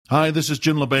Hi, this is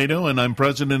Jim Lebedo, and I'm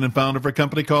president and founder of a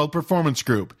company called Performance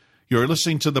Group. You're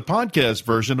listening to the podcast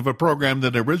version of a program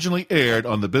that originally aired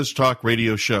on the BizTalk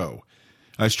radio show.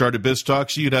 I started BizTalk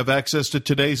so you'd have access to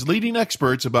today's leading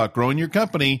experts about growing your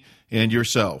company and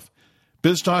yourself.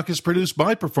 BizTalk is produced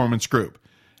by Performance Group.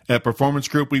 At Performance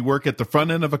Group, we work at the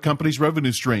front end of a company's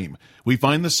revenue stream. We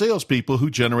find the salespeople who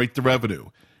generate the revenue,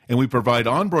 and we provide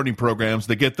onboarding programs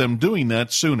that get them doing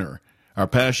that sooner. Our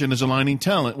passion is aligning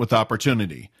talent with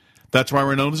opportunity. That's why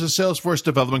we're known as a Salesforce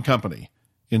development company.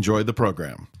 Enjoy the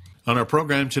program. On our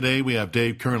program today, we have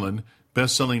Dave Curlin,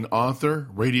 best-selling author,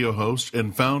 radio host,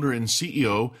 and founder and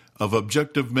CEO of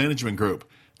Objective Management Group,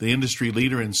 the industry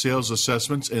leader in sales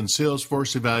assessments and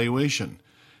Salesforce evaluation.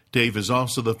 Dave is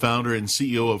also the founder and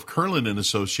CEO of Curlin &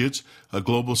 Associates, a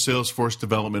global Salesforce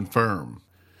development firm.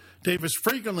 Dave is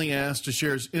frequently asked to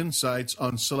share his insights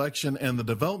on selection and the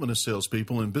development of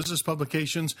salespeople in business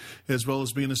publications, as well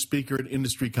as being a speaker at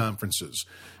industry conferences.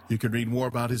 You can read more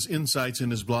about his insights in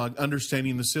his blog,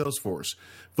 Understanding the Salesforce,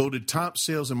 voted top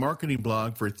sales and marketing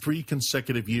blog for 3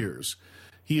 consecutive years.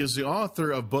 He is the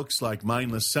author of books like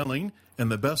Mindless Selling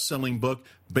and the best-selling book,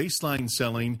 Baseline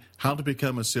Selling, How to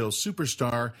Become a Sales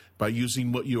Superstar by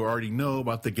Using What You Already Know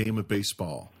About the Game of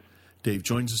Baseball. Dave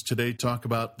joins us today to talk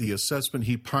about the assessment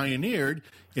he pioneered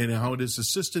and how it has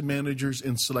assisted managers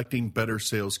in selecting better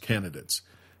sales candidates.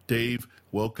 Dave,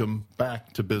 welcome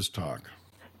back to BizTalk.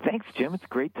 Thanks, Jim. It's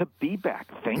great to be back.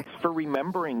 Thanks for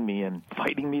remembering me and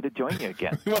inviting me to join you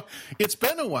again. Well, it's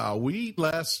been a while. We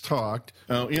last talked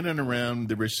in and around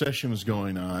the recession was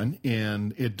going on,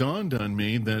 and it dawned on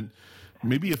me that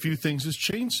maybe a few things has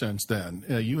changed since then.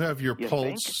 You have your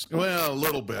pulse. Think? Well, a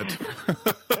little bit.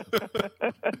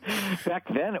 Back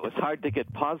then, it was hard to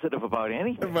get positive about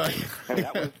anything. Right. I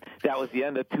mean, that was the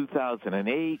end of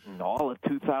 2008 and all of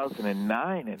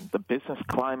 2009, and the business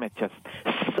climate just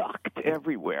sucked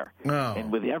everywhere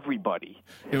and with everybody.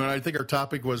 I think our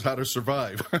topic was how to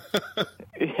survive.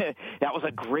 That was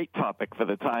a great topic for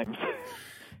the Times.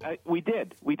 We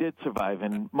did survive,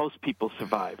 and most people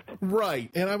survived.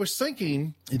 Right, and I was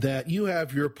thinking that you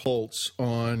have your pulse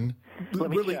on.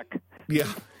 Let me check.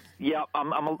 Yeah. Yeah,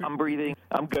 I'm breathing.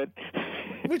 I'm good.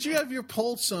 But you have your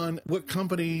pulse on what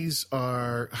companies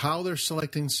are, how they're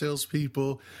selecting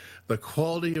salespeople, the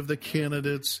quality of the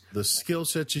candidates, the skill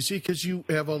sets you see, because you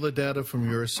have all the data from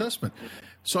your assessment.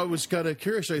 So I was kind of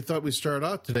curious. I thought we'd start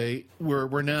out today.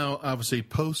 We're now obviously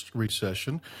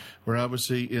post-recession. We're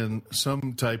obviously in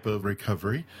some type of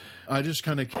recovery. I just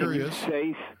kind of curious.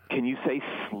 Can you say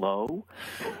slow?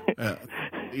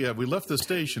 Yeah, we left the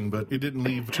station, but we didn't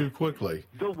leave too quickly.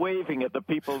 Still waving at the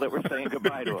people that were saying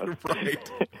goodbye to us.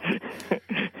 Right.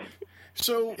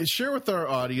 So share with our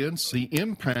audience the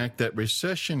impact that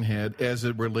recession had as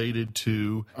it related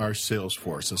to our sales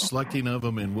force, the selecting of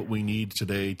them, and what we need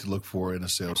today to look for in a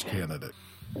sales candidate.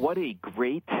 What a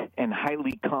great and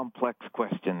highly complex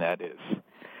question that is.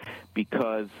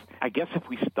 Because I guess if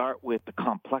we start with the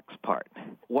complex part,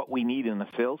 what we need in the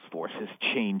sales force has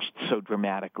changed so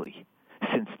dramatically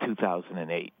since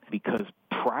 2008. Because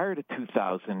prior to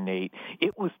 2008,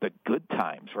 it was the good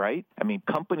times, right? I mean,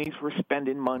 companies were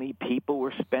spending money, people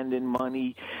were spending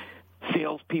money,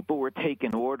 salespeople were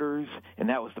taking orders, and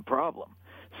that was the problem.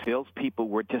 Salespeople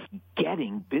were just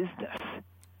getting business.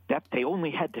 That they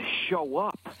only had to show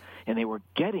up, and they were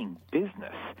getting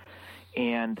business.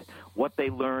 And what they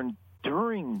learned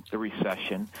during the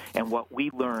recession and what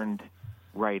we learned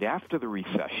right after the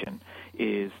recession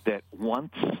is that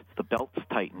once the belts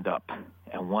tightened up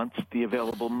and once the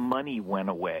available money went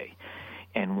away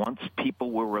and once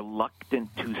people were reluctant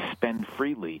to spend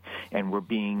freely and were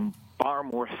being far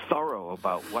more thorough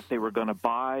about what they were going to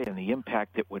buy and the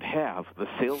impact it would have, the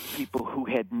salespeople who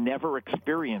had never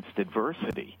experienced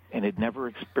adversity and had never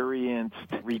experienced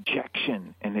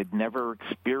rejection and had never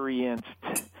experienced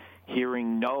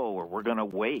hearing no or we're going to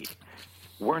wait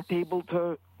weren't able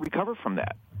to recover from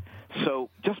that. So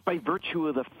just by virtue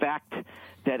of the fact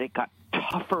that it got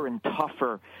tougher and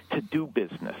tougher to do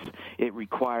business, it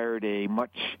required a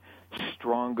much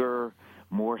stronger,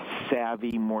 more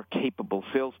savvy, more capable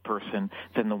salesperson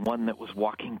than the one that was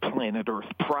walking planet Earth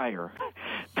prior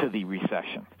to the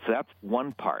recession. So that's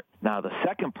one part. Now, the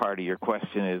second part of your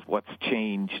question is what's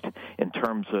changed in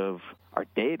terms of our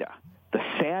data. The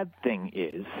sad thing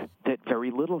is that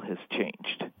very little has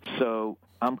changed. So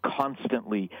I'm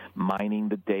constantly mining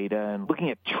the data and looking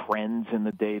at trends in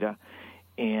the data,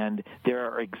 and there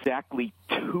are exactly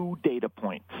 2 data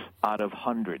points out of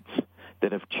hundreds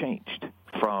that have changed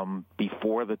from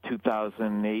before the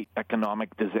 2008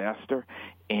 economic disaster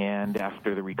and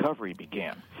after the recovery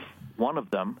began. One of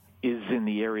them is in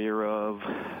the area of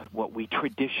what we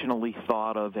traditionally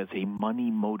thought of as a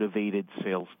money-motivated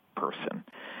salesperson.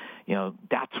 You know,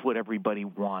 that's what everybody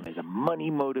wanted, a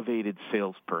money-motivated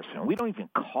salesperson. We don't even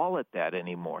call it that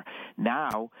anymore.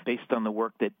 Now, based on the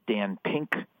work that Dan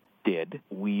Pink did,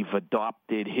 we've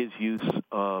adopted his use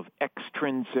of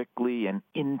extrinsically and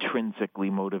intrinsically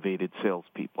motivated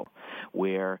salespeople,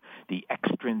 where the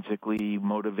extrinsically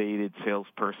motivated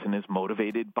salesperson is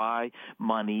motivated by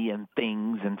money and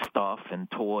things and stuff and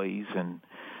toys, and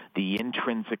the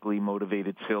intrinsically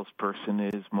motivated salesperson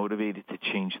is motivated to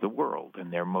change the world, and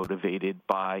they're motivated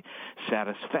by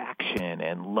satisfaction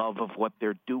and love of what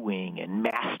they're doing and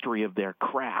mastery of their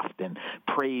craft and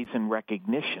praise and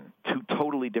recognition. Two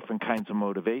totally different kinds of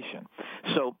motivation.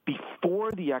 So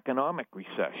before the economic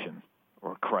recession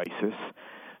or crisis,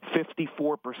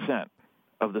 54%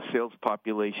 of the sales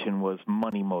population was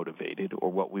money motivated, or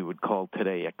what we would call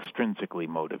today extrinsically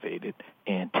motivated.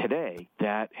 And today,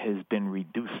 that has been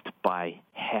reduced by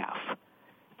half.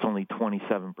 It's only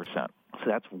 27%. So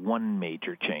that's one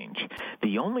major change.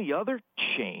 The only other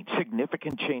change,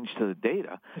 significant change to the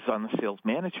data, is on the sales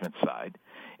management side,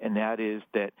 and that is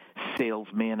that sales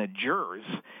managers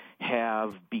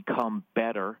have become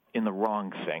better in the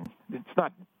wrong thing. It's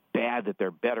not bad that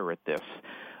they're better at this,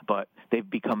 but they've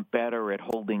become better at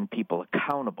holding people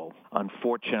accountable.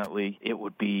 Unfortunately, it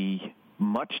would be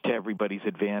much to everybody's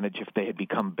advantage if they had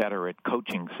become better at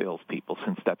coaching salespeople,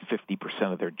 since that's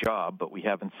 50% of their job, but we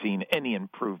haven't seen any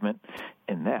improvement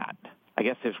in that. I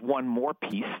guess there's one more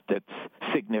piece that's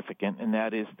significant, and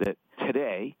that is that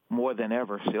today, more than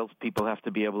ever, salespeople have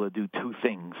to be able to do two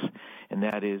things, and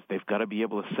that is they've got to be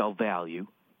able to sell value,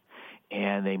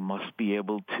 and they must be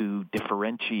able to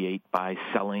differentiate by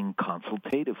selling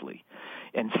consultatively.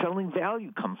 And selling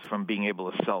value comes from being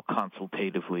able to sell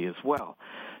consultatively as well.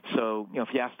 So, if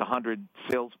you asked 100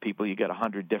 salespeople, you get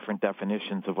 100 different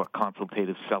definitions of what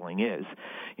consultative selling is.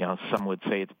 Some would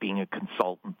say it's being a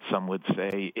consultant. Some would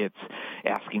say it's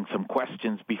asking some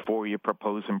questions before you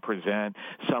propose and present.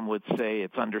 Some would say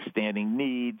it's understanding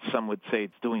needs. Some would say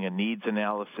it's doing a needs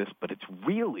analysis. But it's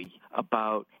really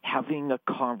about having a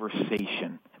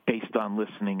conversation based on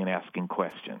listening and asking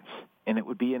questions. And it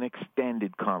would be an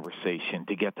extended conversation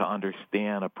to get to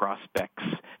understand a prospect's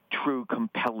true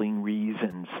compelling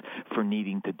reasons for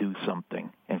needing to do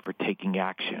something and for taking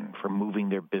action, for moving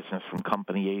their business from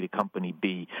company A to company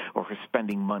B, or for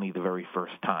spending money the very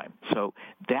first time. So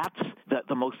that's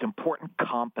the most important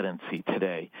competency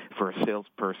today for a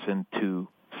salesperson to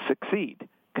succeed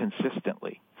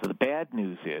consistently. So the bad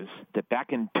news is that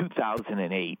back in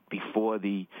 2008, before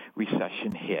the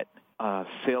recession hit, a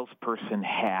salesperson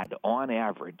had, on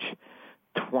average,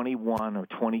 21 or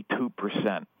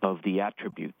 22% of the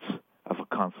attributes of a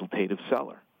consultative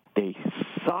seller. They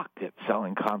sucked at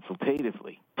selling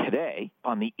consultatively. Today,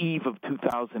 on the eve of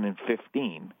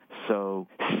 2015, so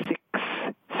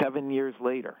 7 years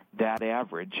later, that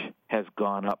average has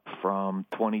gone up from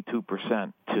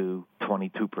 22% to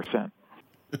 22%.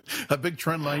 A big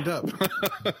trend lined up.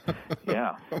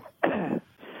 Yeah.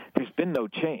 There's been no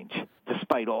change.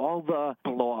 Despite all the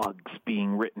blogs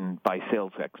being written by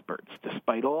sales experts,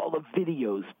 despite all the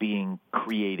videos being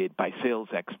created by sales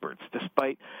experts,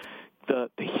 despite the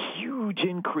huge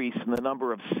increase in the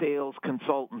number of sales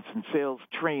consultants and sales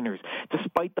trainers,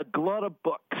 despite the glut of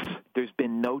books, there's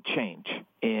been no change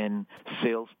in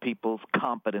salespeople's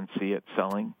competency at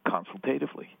selling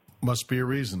consultatively. Must be a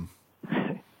reason.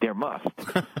 There must.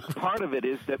 Part of it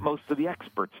is that most of the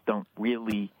experts don't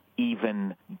really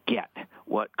even get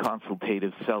what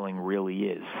consultative selling really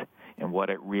is and what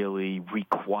it really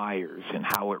requires and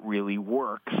how it really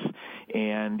works,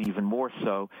 and even more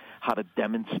so, how to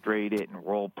demonstrate it and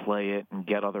role play it and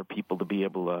get other people to be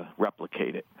able to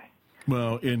replicate it.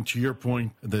 Well, and to your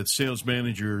point that sales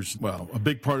managers, a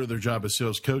big part of their job is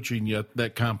sales coaching, yet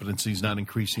that competency is not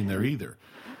increasing there either.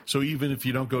 So even if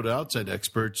you don't go to outside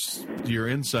experts, your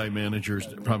inside managers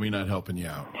are probably not helping you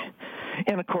out.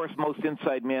 And, of course, most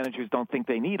inside managers don't think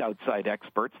they need outside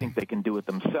experts, think they can do it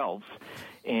themselves.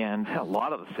 And a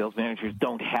lot of the sales managers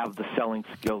don't have the selling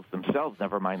skills themselves,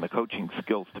 never mind the coaching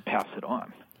skills to pass it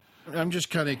on. I'm just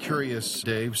kind of curious,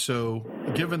 Dave. So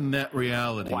given that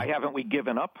reality... Why haven't we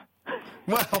given up?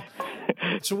 Well,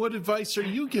 so what advice are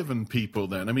you giving people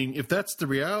then? I mean, if that's the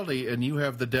reality and you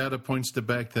have the data points to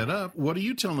back that up, what are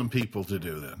you telling people to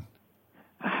do then?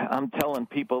 I'm telling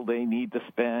people they need to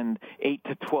spend 8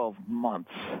 to 12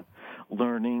 months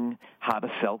learning how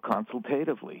to sell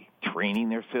consultatively, training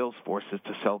their sales forces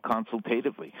to sell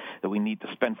consultatively, that we need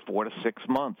to spend 4 to 6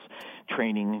 months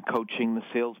training and coaching the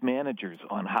sales managers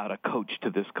on how to coach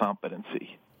to this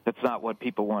competency, That's not what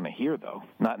people want to hear, though.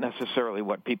 Not necessarily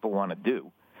what people want to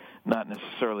do. Not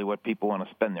necessarily what people want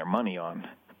to spend their money on.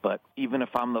 But even if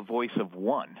I'm the voice of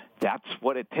one, that's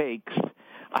what it takes.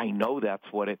 I know that's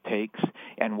what it takes.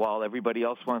 And while everybody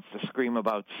else wants to scream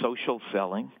about social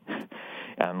selling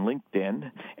and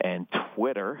LinkedIn and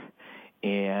Twitter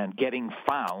and getting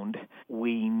found,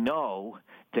 we know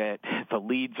that the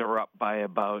leads are up by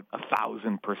about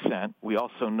 1,000%. We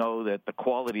also know that the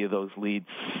quality of those leads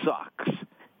sucks.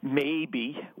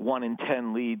 Maybe 1 in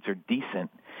 10 leads are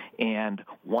decent. And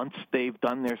once they've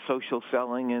done their social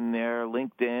selling and their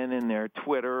LinkedIn and their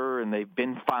Twitter and they've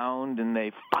been found and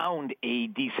they've found a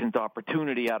decent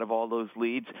opportunity out of all those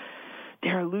leads,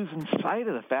 they're losing sight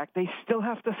of the fact they still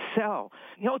have to sell.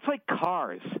 You know, it's like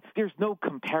cars. There's no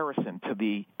comparison to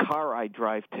the car I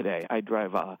drive today. I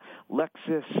drive a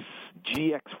Lexus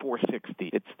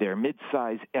GX460. It's their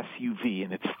midsize SUV,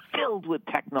 and it's filled with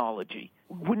technology.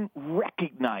 Wouldn't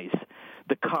recognize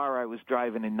the car I was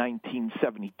driving in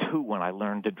 1972 when I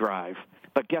learned to drive.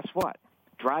 But guess what?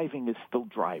 Driving is still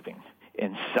driving,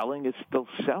 and selling is still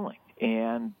selling.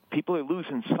 And people are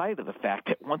losing sight of the fact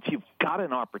that once you've got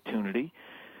an opportunity,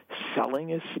 selling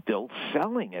is still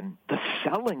selling. And the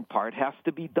selling part has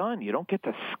to be done. You don't get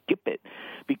to skip it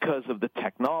because of the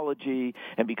technology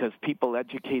and because people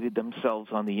educated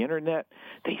themselves on the Internet.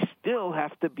 They still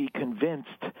have to be convinced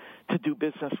to do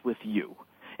business with you.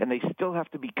 And they still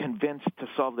have to be convinced to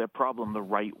solve their problem the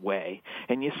right way.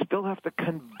 And you still have to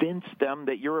convince them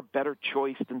that you're a better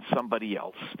choice than somebody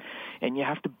else. And you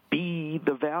have to be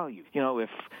the value. You know,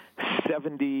 if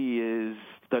 70 is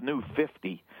the new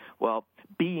 50, well,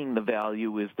 being the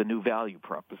value is the new value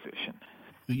proposition.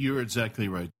 You're exactly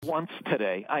right. Once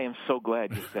today, I am so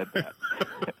glad you said that.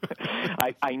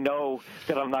 I know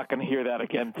that I'm not going to hear that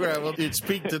again today. Well, it's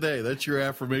peak today. That's your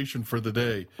affirmation for the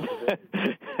day.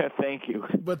 Thank you.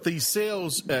 But the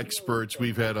sales experts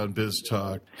we've had on Biz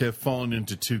Talk have fallen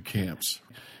into two camps.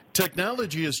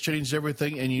 Technology has changed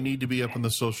everything, and you need to be up on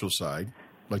the social side,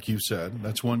 like you said.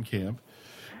 That's one camp.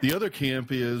 The other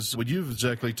camp is, what you've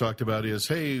exactly talked about is,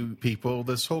 hey, people,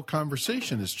 this whole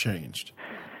conversation has changed.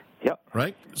 Yep.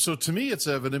 Right? So to me, it's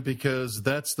evident because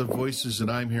that's the voices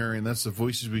that I'm hearing. That's the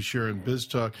voices we share in Biz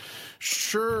Talk.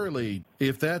 Surely,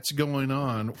 if that's going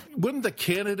on, wouldn't the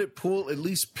candidate pool at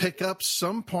least pick up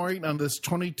some point on this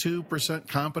 22%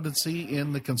 competency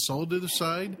in the consultative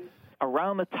side?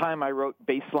 Around the time I wrote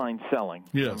Baseline Selling,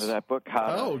 yes. Remember that book?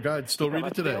 Oh, God, still read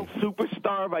it today.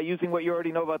 Superstar by using what you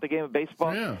already know about the game of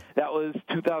baseball. Yeah. That was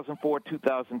 2004,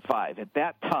 2005. At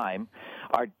that time,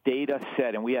 our data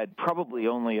said, and we had probably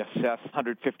only assessed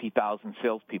 150,000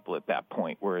 salespeople at that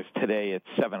point, whereas today it's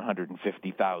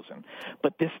 750,000.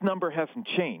 But this number hasn't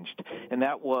changed, and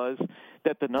that was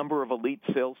that the number of elite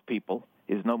salespeople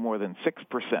is no more than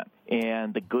 6%,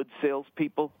 and the good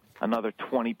salespeople, another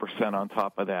 20% on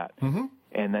top of that. Mm-hmm.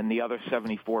 And then the other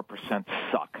 74%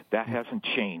 suck. That hasn't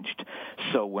changed.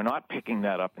 So we're not picking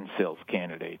that up in sales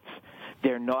candidates.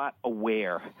 They're not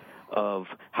aware of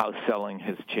how selling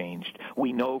has changed.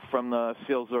 We know from the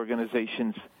sales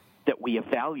organizations that we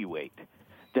evaluate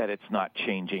that it's not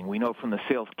changing. We know from the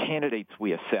sales candidates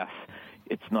we assess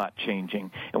it's not changing.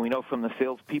 And we know from the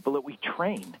salespeople that we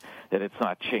train that it's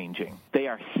not changing. They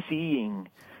are seeing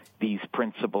these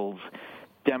principles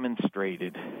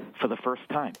demonstrated for the first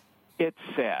time. It's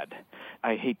sad.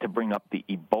 I hate to bring up the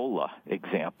Ebola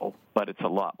example, but it's a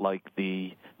lot like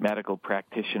the medical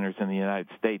practitioners in the United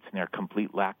States and their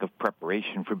complete lack of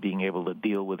preparation for being able to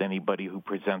deal with anybody who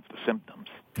presents the symptoms.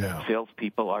 Yeah.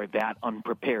 Salespeople are that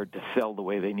unprepared to sell the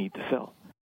way they need to sell.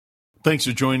 Thanks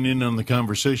for joining in on the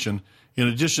conversation. In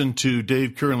addition to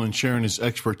Dave Curlin sharing his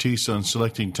expertise on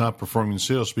selecting top-performing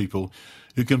salespeople,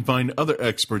 you can find other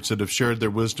experts that have shared their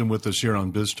wisdom with us here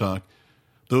on Biz Talk.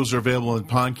 Those are available in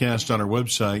podcast on our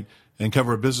website and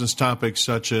cover business topics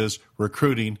such as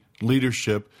recruiting,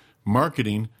 leadership,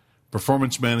 marketing,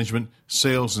 performance management,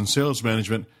 sales and sales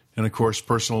management, and, of course,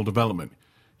 personal development.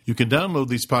 You can download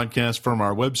these podcasts from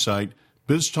our website,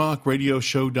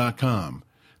 biztalkradioshow.com.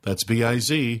 That's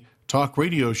B-I-Z,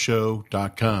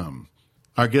 talkradioshow.com.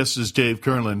 Our guest is Dave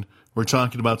Curlin. We're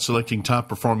talking about selecting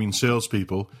top-performing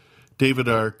salespeople. David,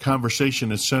 our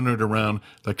conversation is centered around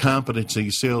the competency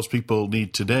salespeople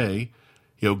need today,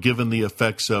 given the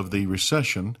effects of the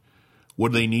recession.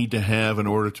 What do they need to have in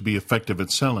order to be effective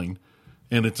at selling?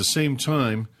 And at the same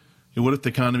time, what if the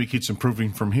economy keeps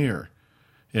improving from here?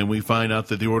 And we find out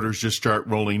that the orders just start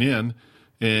rolling in,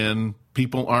 and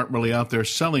people aren't really out there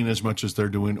selling as much as they're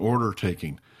doing order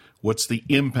taking. What's the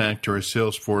impact to our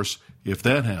sales force if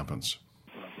that happens?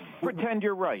 Pretend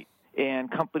you're right.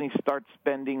 and companies start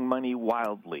spending money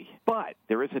wildly. But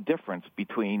there is a difference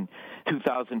between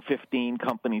 2015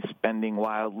 companies spending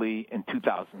wildly and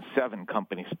 2007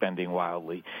 companies spending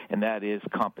wildly, and that is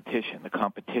competition. The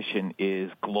competition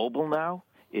is global now.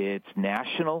 It's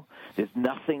national. There's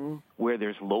nothing where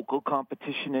there's local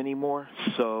competition anymore.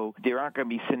 So there aren't going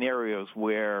to be scenarios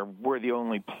where we're the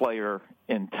only player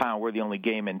in town, we're the only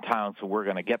game in town, so we're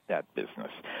going to get that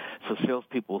business. So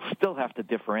salespeople will still have to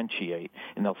differentiate,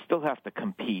 and they'll still have to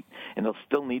compete, and they'll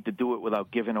still need to do it without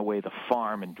giving away the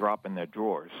farm and dropping their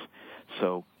drawers.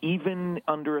 So even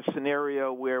under a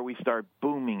scenario where we start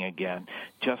booming again,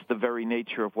 just the very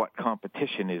nature of what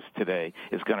competition is today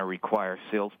is going to require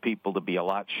salespeople to be a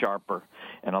lot sharper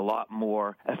and a lot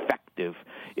more effective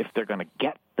if they're going to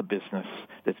get the business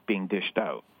that's being dished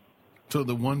out. So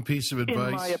the one piece of advice...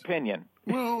 In my opinion.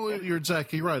 Well, you're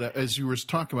exactly right. As you were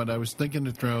talking about, I was thinking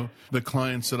to throw the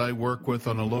clients that I work with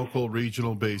on a local,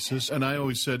 regional basis, and I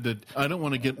always said that I don't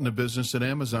want to get in a business that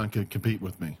Amazon can compete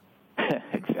with me.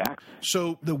 Exactly.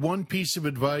 So the one piece of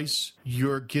advice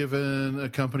you're giving a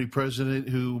company president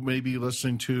who may be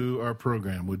listening to our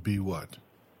program would be what?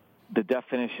 The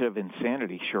definition of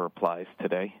insanity sure applies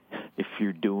today. If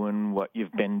you're doing what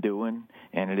you've been doing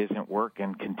and it isn't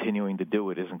working, continuing to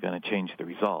do it isn't going to change the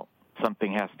result.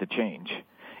 Something has to change.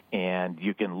 And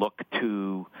you can look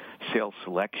to sales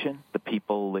selection, the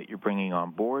people that you're bringing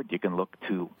on board. You can look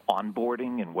to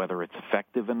onboarding and whether it's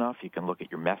effective enough. You can look at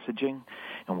your messaging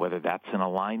and whether that's in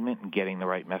alignment and getting the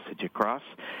right message across.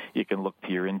 You can look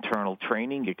to your internal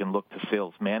training. You can look to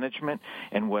sales management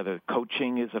and whether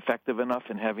coaching is effective enough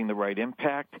and having the right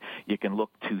impact. You can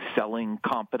look to selling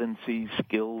competencies,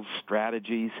 skills,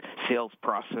 strategies, sales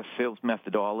process, sales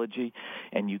methodology,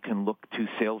 and you can look to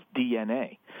sales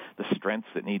DNA, the strengths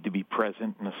that need to be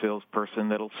present in a salesperson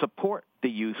that'll support the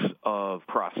use of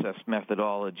process,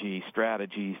 methodology,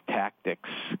 strategies, tactics,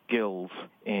 skills,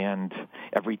 and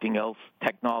everything else,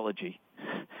 technology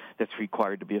that's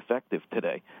required to be effective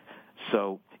today.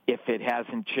 So if it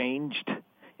hasn't changed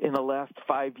in the last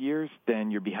 5 years, then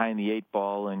you're behind the eight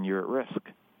ball and you're at risk.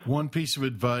 One piece of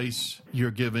advice you're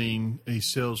giving a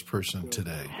salesperson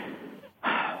today.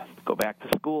 Go back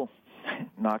to school.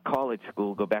 Not college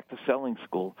school, go back to selling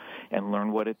school and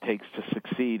learn what it takes to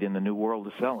succeed in the new world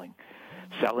of selling.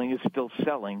 Selling is still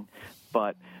selling,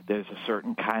 but there's a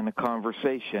certain kind of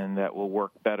conversation that will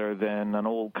work better than an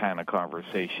old kind of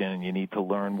conversation, and you need to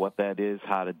learn what that is,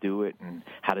 how to do it, and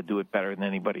how to do it better than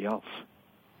anybody else.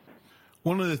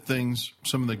 One of the things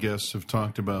some of the guests have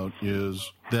talked about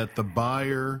is that the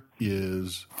buyer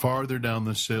is farther down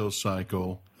the sales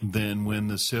cycle than when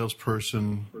the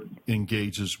salesperson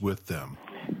engages with them.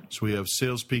 So we have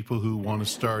salespeople who want to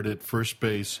start at first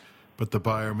base, but the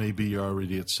buyer may be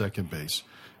already at second base.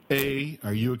 A,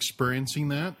 are you experiencing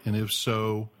that? And if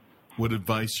so, what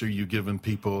advice are you giving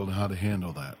people on how to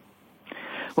handle that?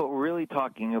 What we're really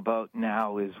talking about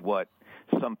now is what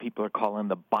some people are calling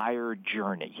the buyer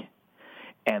journey.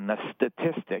 And the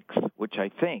statistics, which I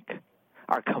think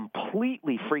are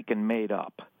completely freaking made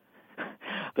up.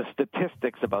 The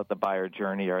statistics about the buyer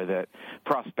journey are that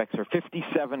prospects are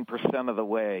 57% of the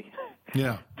way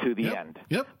to the end.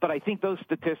 Yep. But I think those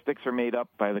statistics are made up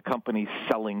by the companies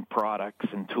selling products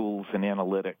and tools and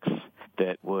analytics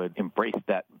that would embrace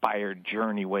that buyer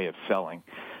journey way of selling.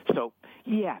 So,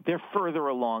 yeah, they're further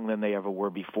along than they ever were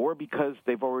before because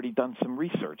they've already done some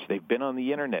research. They've been on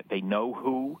the Internet. They know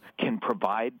who can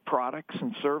provide products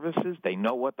and services. They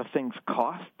know what the things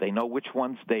cost. They know which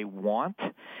ones they want.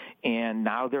 And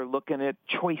now they're looking at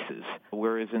choices,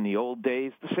 whereas in the old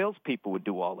days, the salespeople would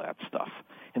do all that stuff.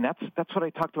 And that's what I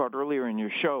talked about earlier in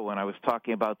your show when I was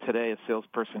talking about today a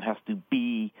salesperson has to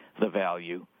be the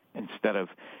value instead of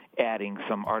adding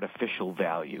some artificial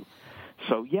value.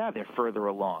 So, yeah, they're further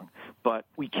along, but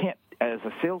we can't, as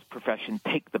a sales profession,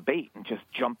 take the bait and just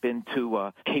jump into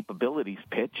a capabilities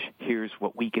pitch. Here's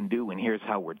what we can do, and here's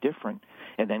how we're different,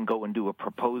 and then go and do a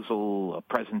proposal, a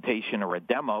presentation, or a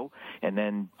demo, and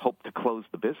then hope to close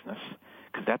the business,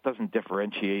 because that doesn't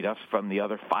differentiate us from the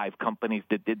other 5 companies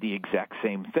that did the exact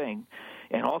same thing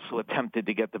and also attempted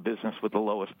to get the business with the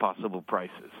lowest possible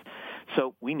prices.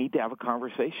 So we need to have a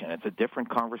conversation. It's a different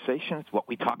conversation. It's what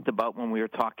we talked about when we were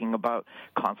talking about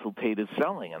consultative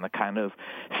selling and the kind of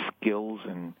skills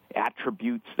and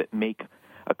attributes that make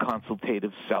a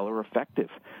consultative seller effective.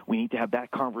 We need to have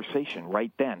that conversation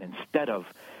right then instead of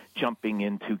jumping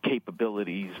into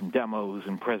capabilities and demos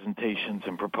and presentations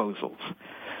and proposals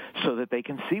so that they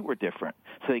can see we're different,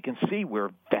 so they can see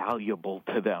we're valuable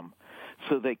to them,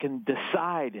 so they can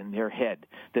decide in their head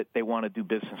that they want to do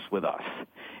business with us,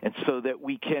 and so that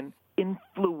we can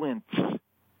influence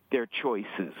their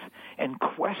choices and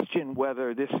question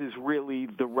whether this is really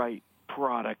the right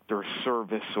product or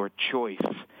service or choice.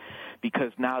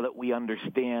 Because now that we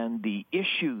understand the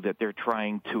issue that they're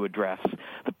trying to address,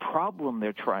 the problem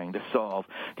they're trying to solve,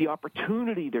 the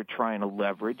opportunity they're trying to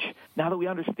leverage, now that we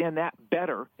understand that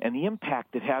better and the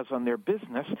impact it has on their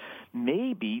business,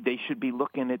 maybe they should be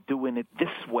looking at doing it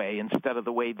this way instead of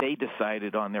the way they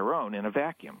decided on their own in a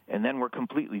vacuum. And then we're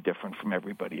completely different from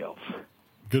everybody else.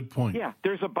 Good point. Yeah,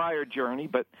 there's a buyer journey,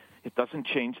 but it doesn't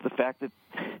change the fact that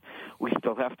we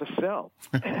still have to sell.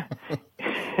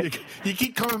 You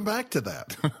keep coming back to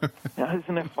that. Now,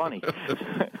 isn't it funny?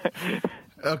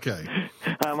 Okay.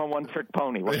 I'm a one-trick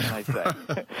pony. What can I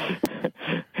say?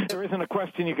 There isn't a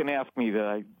question you can ask me that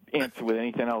I answer with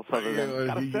anything else other than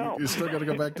gotta sell. You still got to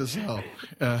go back to sell.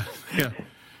 Yeah.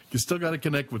 You still got to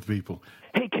connect with people.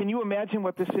 Hey, can you imagine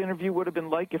what this interview would have been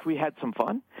like if we had some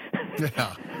fun?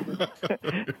 Yeah.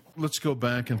 Let's go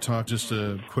back and talk just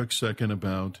a quick second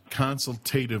about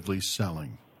consultatively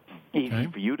selling. Easy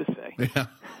for you to say. Yeah.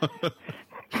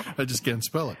 I just can't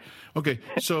spell it. Okay,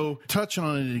 so touch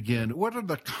on it again. What are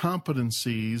the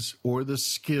competencies or the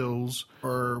skills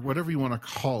or whatever you want to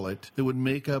call it that would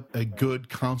make up a good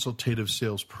consultative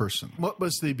salesperson? What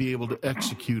must they be able to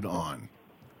execute on?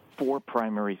 4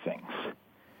 primary things.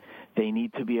 They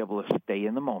need to be able to stay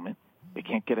in the moment. They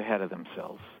can't get ahead of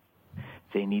themselves.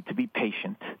 They need to be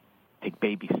patient, take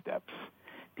baby steps.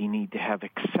 They need to have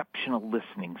exceptional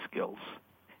listening skills,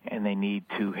 and they need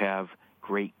to have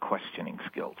great questioning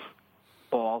skills,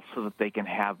 all so that they can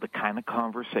have the kind of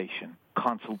conversation,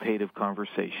 consultative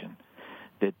conversation,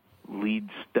 that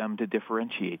leads them to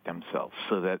differentiate themselves,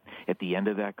 so that at the end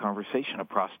of that conversation, a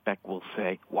prospect will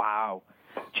say, wow,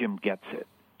 Jim gets it.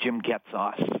 Jim gets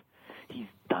us. He's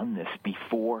done this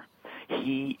before.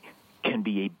 He can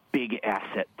be a big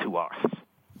asset to us.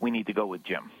 We need to go with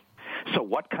Jim. So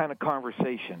what kind of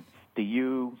conversation do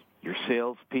you, your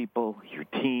salespeople, your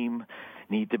team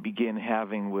need to begin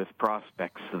having with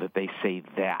prospects so that they say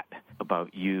that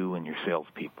about you and your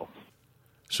salespeople?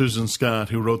 Susan Scott,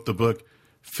 who wrote the book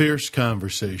Fierce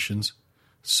Conversations,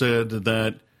 said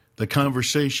that the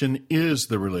conversation is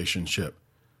the relationship.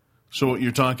 So what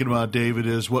you're talking about, David,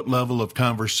 is what level of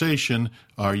conversation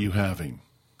are you having?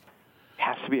 It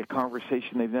has to be a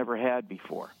conversation they've never had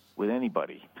before with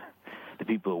anybody. The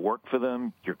people who work for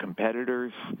them, your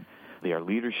competitors, their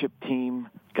leadership team,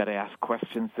 got to ask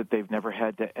questions that they've never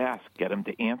had to ask. Get them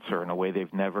to answer in a way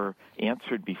they've never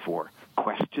answered before.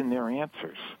 Question their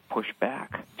answers. Push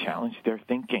back. Challenge their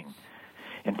thinking.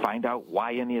 And find out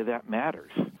why any of that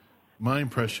matters. My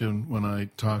impression when I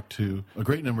talk to a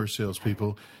great number of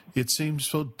salespeople, it seems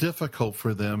so difficult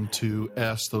for them to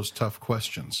ask those tough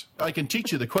questions. I can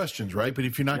teach you the questions, right? But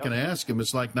if you're not going to ask them,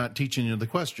 it's like not teaching you the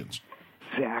questions.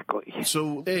 Exactly.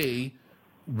 So, A,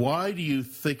 why do you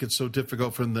think it's so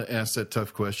difficult for them to ask that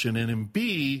tough question? And in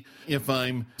B, if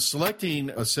I'm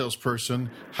selecting a salesperson,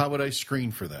 how would I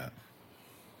screen for that?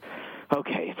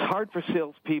 Okay, it's hard for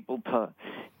salespeople to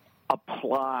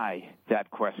apply that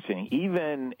questioning,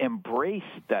 even embrace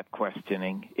that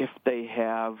questioning if they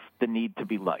have the need to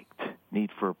be liked, need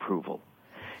for approval.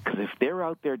 Because if they're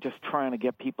out there just trying to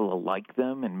get people to like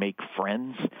them and make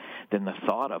friends, then the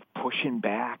thought of pushing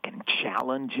back and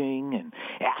challenging and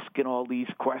asking all these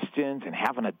questions and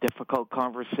having a difficult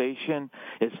conversation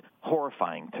is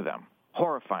horrifying to them.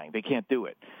 Horrifying. They can't do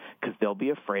it because they'll be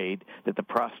afraid that the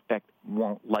prospect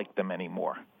won't like them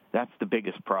anymore. That's the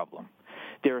biggest problem.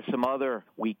 There are some other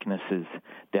weaknesses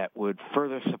that would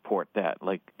further support that,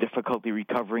 like difficulty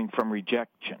recovering from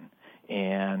rejection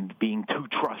and being too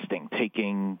trusting,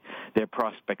 taking their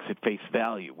prospects at face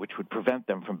value, which would prevent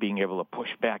them from being able to push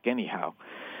back anyhow.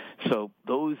 So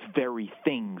those very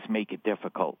things make it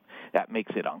difficult. That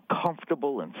makes it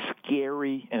uncomfortable and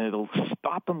scary, and it'll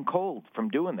stop them cold from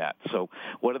doing that. So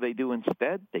what do they do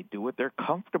instead? They do what they're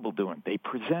comfortable doing. They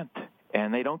present,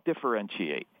 and they don't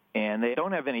differentiate. And they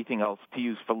don't have anything else to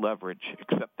use for leverage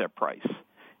except their price.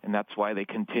 And that's why they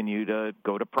continue to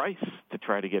go to price to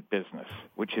try to get business,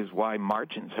 which is why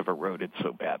margins have eroded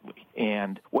so badly.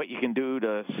 And what you can do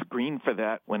to screen for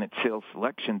that when it's sales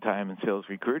selection time and sales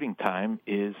recruiting time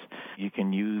is you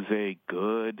can use a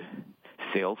good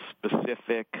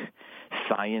sales-specific,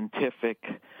 scientific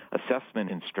assessment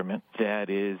instrument that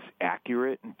is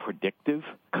accurate and predictive,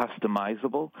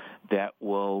 customizable, that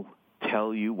will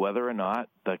tell you whether or not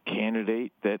the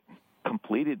candidate that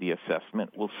completed the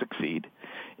assessment will succeed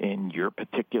in your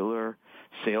particular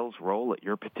sales role at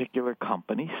your particular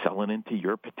company, selling into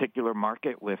your particular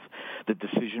market with the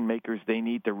decision makers they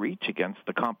need to reach against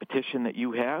the competition that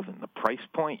you have and the price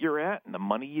point you're at and the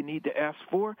money you need to ask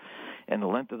for and the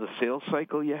length of the sales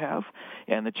cycle you have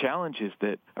and the challenges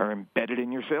that are embedded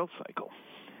in your sales cycle.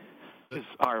 Is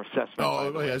our assessment.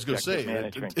 Oh, I was going to say,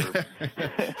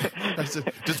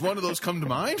 does one of those come to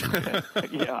mind?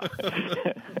 Yeah.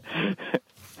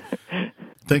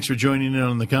 Thanks for joining in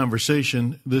on the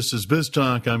conversation. This is Biz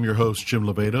Talk. I'm your host, Jim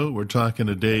Lobato. We're talking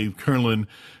to Dave Kerlin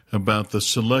about the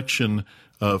selection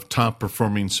of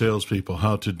top-performing salespeople,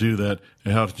 how to do that,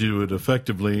 and how to do it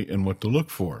effectively, and what to look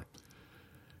for.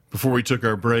 Before we took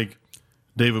our break,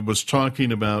 David was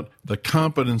talking about the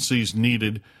competencies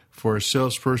needed for a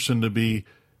salesperson to be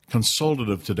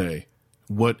consultative today.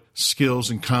 What skills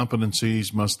and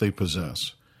competencies must they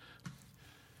possess?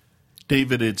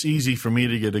 David, it's easy for me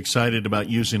to get excited about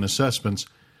using assessments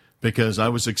because I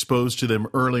was exposed to them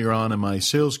earlier on in my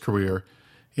sales career,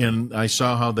 and I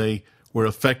saw how they were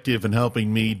effective in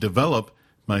helping me develop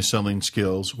my selling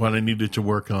skills, what I needed to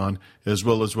work on, as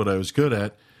well as what I was good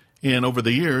at. And over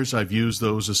the years, I've used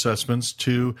those assessments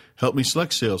to help me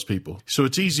select salespeople. So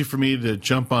it's easy for me to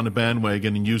jump on a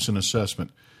bandwagon and use an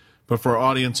assessment. But for our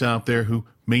audience out there who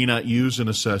may not use an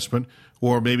assessment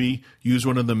or maybe use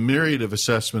one of the myriad of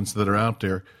assessments that are out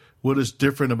there, what is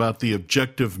different about the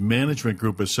Objective Management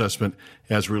Group assessment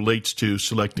as relates to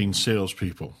selecting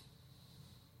salespeople?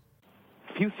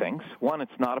 A few things. One,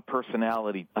 it's not a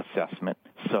personality assessment,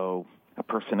 so a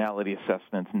personality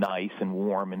assessment's nice and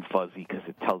warm and fuzzy because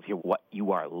it tells you what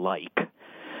you are like.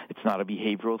 It's not a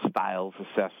behavioral styles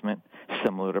assessment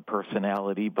similar to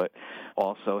personality, but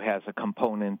also has a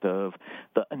component of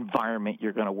the environment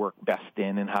you're going to work best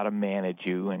in and how to manage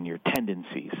you and your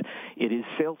tendencies. It is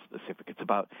sales specific. It's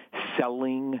about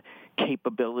selling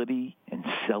capability and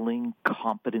selling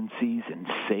competencies and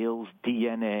sales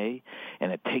DNA,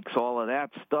 and it takes all of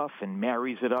that stuff and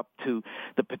marries it up to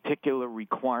the particular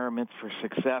requirements for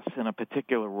success in a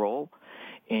particular role.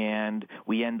 And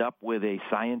we end up with a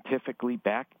scientifically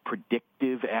backed,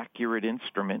 predictive, accurate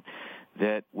instrument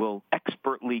that will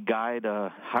expertly guide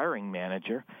a hiring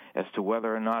manager as to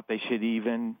whether or not they should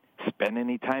even spend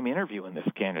any time interviewing this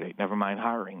candidate, never mind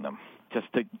hiring them.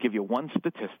 Just to give you one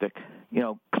statistic,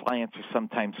 clients are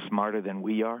sometimes smarter than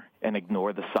we are and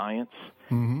ignore the science.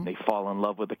 Mm-hmm. They fall in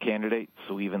love with the candidate,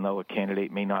 so even though a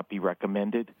candidate may not be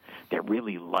recommended, they're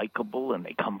really likable and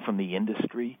they come from the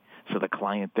industry. So the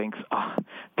client thinks,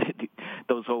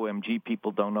 those OMG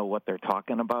people don't know what they're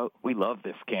talking about. We love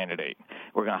this candidate.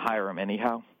 We're going to hire him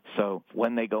anyhow. So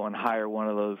when they go and hire one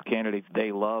of those candidates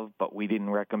they love but we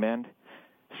didn't recommend,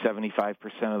 75%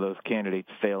 of those candidates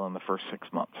fail in the first 6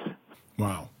 months.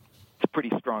 Wow. It's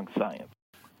pretty strong science.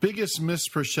 Biggest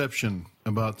misperception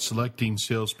about selecting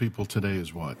salespeople today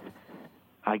is what?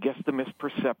 I guess the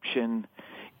misperception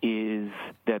is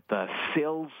that the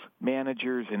sales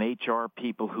managers and HR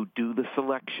people who do the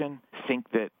selection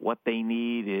think that what they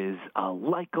need is a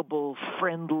likable,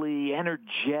 friendly,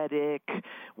 energetic,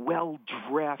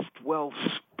 well-dressed,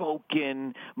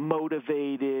 well-spoken,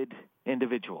 motivated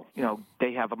individual.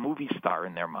 They have a movie star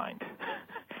in their mind.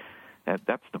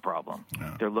 That's the problem.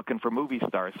 Yeah. They're looking for movie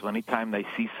stars, so anytime they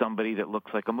see somebody that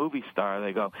looks like a movie star,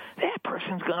 they go, that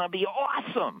person's going to be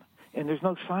awesome. And there's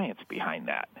no science behind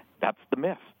that. That's the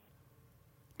myth.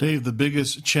 Dave, the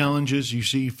biggest challenges you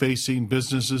see facing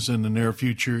businesses in the near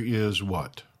future is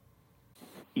what?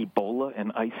 Ebola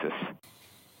and ISIS.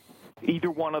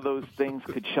 Either one of those things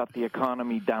could shut the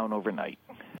economy down overnight.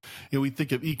 We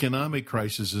think of economic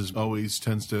crises as always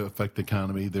tends to affect the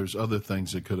economy. There's other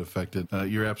things that could affect it.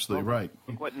 You're absolutely right.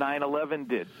 Look what 9/11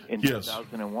 did in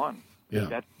 2001. Yeah.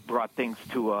 That brought things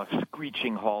to a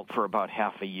screeching halt for about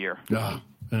half a year.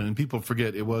 And people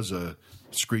forget it was a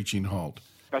screeching halt.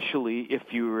 Especially if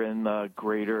you were in the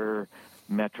greater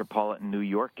metropolitan New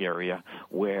York area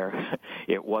where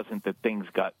it wasn't that things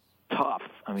got tough.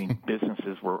 I mean,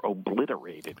 businesses were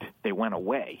obliterated. They went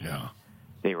away. Yeah.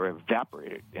 They were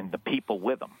evaporated, and the people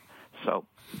with them. So,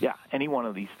 any one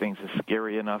of these things is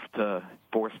scary enough to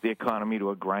force the economy to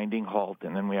a grinding halt,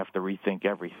 and then we have to rethink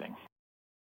everything.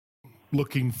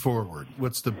 Looking forward,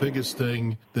 what's the biggest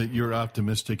thing that you're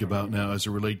optimistic about now as it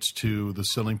relates to the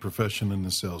selling profession in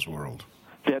the sales world?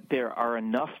 That there are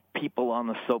enough people on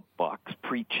the soapbox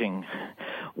preaching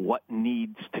what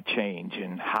needs to change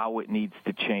and how it needs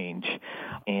to change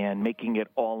and making it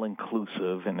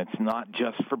all-inclusive. And it's not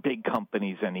just for big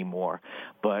companies anymore.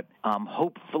 But I'm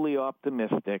hopefully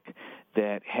optimistic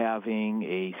that having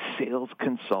a sales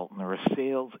consultant or a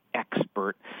sales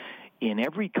expert in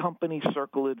every company,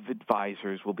 circle of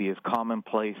advisors will be as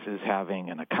commonplace as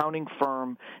having an accounting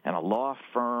firm and a law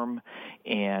firm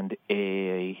and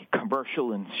a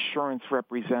commercial insurance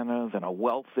representative and a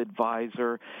wealth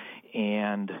advisor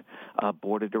and a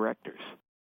board of directors.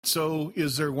 So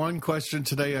is there one question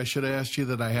today I should have asked you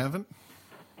that I haven't?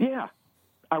 Yeah.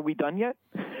 Are we done yet?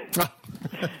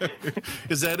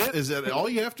 Is that it? Is that all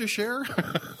you have to share?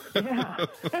 Yeah.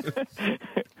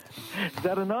 Is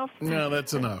that enough? No,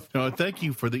 that's enough. No, thank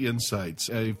you for the insights.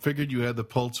 I figured you had the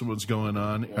pulse of what's going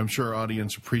on. I'm sure our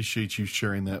audience appreciates you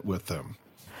sharing that with them.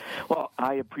 Well,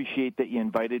 I appreciate that you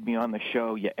invited me on the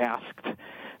show. You asked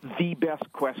the best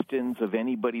questions of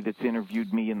anybody that's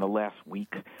interviewed me in the last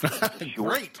week. Sure.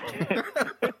 Great.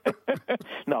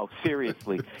 No,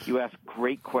 seriously. You asked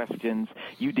great questions.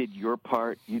 You did your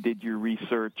part. You did your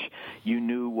research. You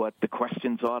knew what the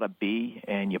questions ought to be,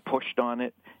 and you pushed on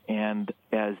it. And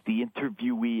as the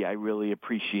interviewee, I really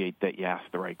appreciate that you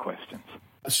asked the right questions.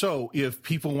 So if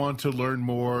people want to learn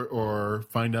more or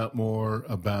find out more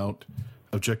about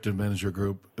Objective Manager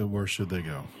Group, where should they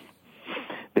go?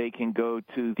 They can go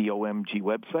to the OMG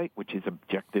website, which is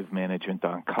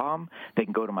objectivemanagement.com. They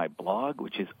can go to my blog,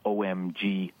 which is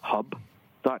omghub.com,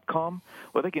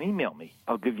 or they can email me.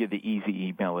 I'll give you the easy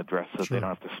email address so Sure. they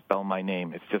don't have to spell my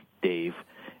name. It's just Dave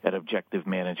at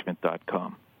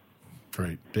objectivemanagement.com.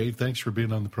 Great. Dave, thanks for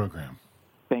being on the program.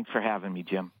 Thanks for having me,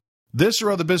 Jim. This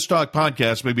or other BizTalk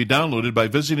podcasts may be downloaded by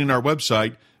visiting our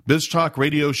website,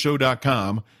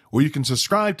 biztalkradioshow.com, or you can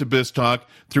subscribe to BizTalk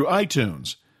through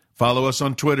iTunes. Follow us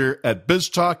on Twitter at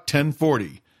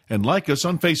BizTalk1040 and like us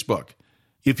on Facebook.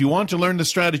 If you want to learn the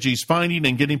strategies finding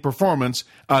and getting performance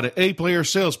out of A-player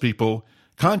salespeople,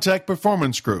 contact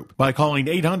Performance Group by calling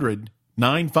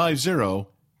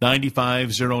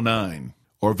 800-950-9509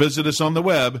 or visit us on the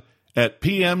web at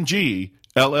pmgllc.net.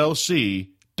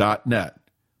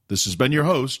 This has been your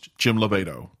host, Jim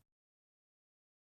Lovato.